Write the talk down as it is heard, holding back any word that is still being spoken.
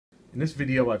In this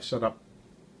video, I've set up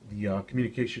the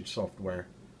communication software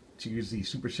to use the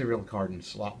super serial card in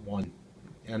slot 1.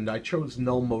 And I chose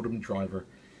null modem driver.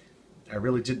 I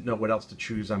really didn't know what else to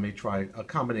choose. I may try a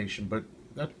combination, but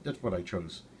that's what I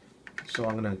chose. So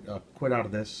I'm going to quit out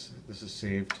of this. This is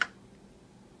saved.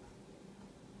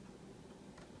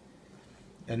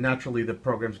 And naturally, the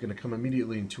program's going to come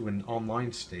immediately into an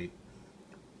online state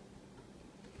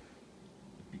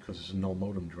because it's a null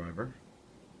modem driver.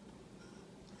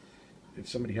 If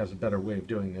somebody has a better way of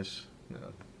doing this,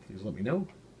 please let me know.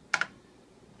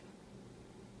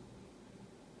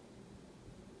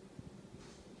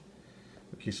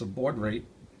 Okay, so baud rate,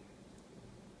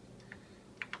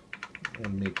 I'm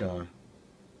going to make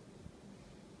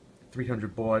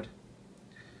 300 baud.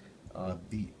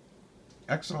 The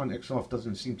X on, X off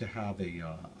doesn't seem to have a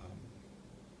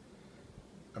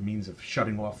means of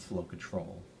shutting off flow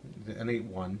control. The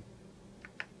N81,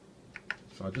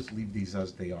 so I'll just leave these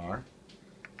as they are.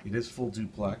 It is full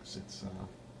duplex. It's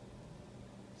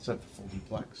set for full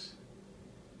duplex.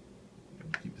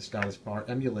 Keep the status bar.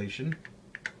 Emulation.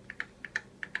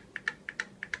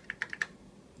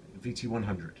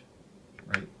 VT100,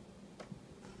 right?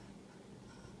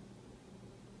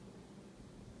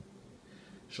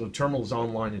 So the terminal is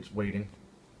online. It's waiting.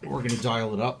 We're going to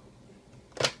dial it up.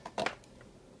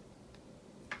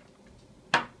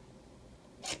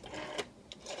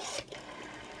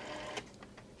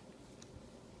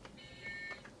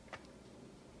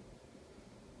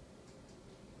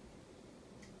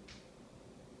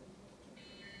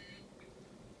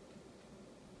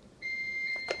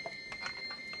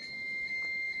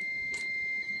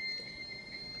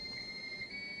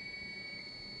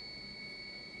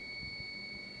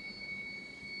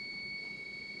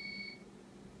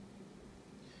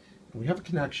 We have a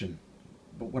connection,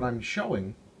 but what I'm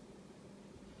showing,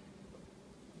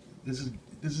 this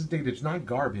is data. It's not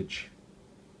garbage.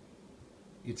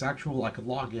 It's actual. I could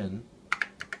log in.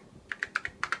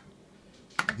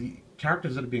 The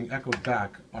characters that are being echoed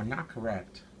back are not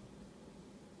correct.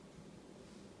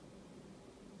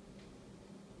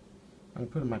 I'm gonna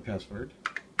put in my password.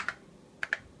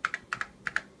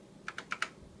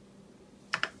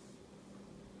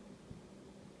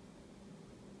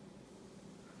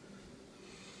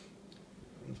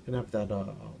 Gonna have that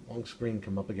long screen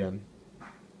come up again.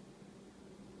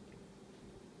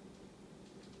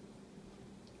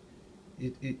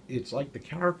 It's like the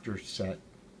character set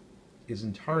is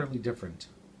entirely different,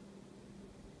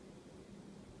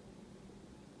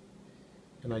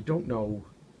 and I don't know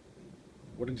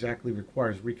what exactly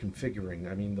requires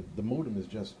reconfiguring. I mean, the modem is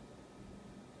just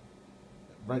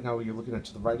right now. You're looking at,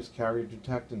 to the right is carrier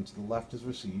detect, and to the left is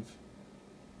receive.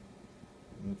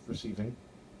 And it's receiving.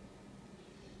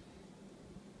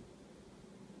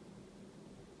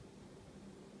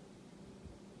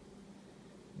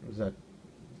 Was that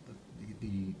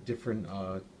the different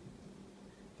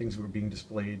things that were being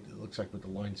displayed? It looks like with the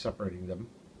line separating them,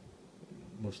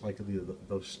 most likely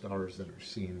those stars that are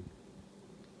seen.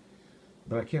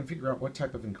 But I can't figure out what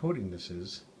type of encoding this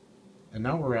is. And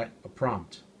now we're at a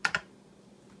prompt.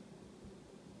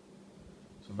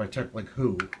 So if I type like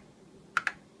who,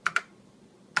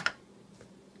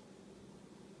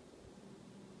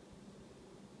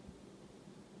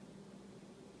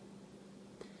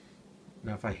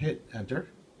 now if I hit enter,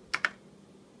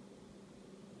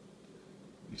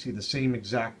 you see the same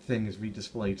exact thing is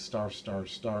redisplayed, star star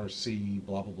star C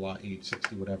blah blah blah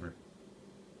 860 whatever.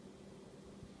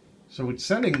 So it's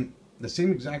sending the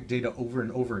same exact data over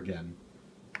and over again,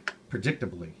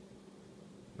 predictably.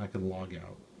 I can log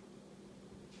out.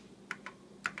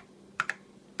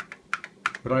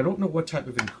 But I don't know what type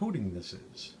of encoding this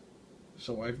is.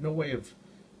 So I have no way of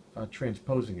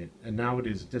transposing it. And now it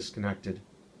is disconnected.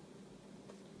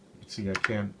 See, I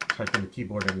can't type on the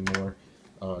keyboard anymore.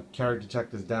 Carrier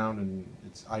detect is down and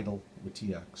it's idle with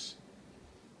TX. So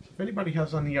if anybody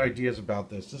has any ideas about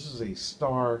this, this is a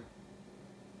star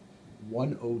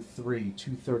 103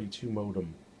 232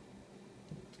 modem.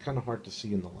 It's kind of hard to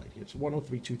see in the light here. It's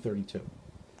 103 232.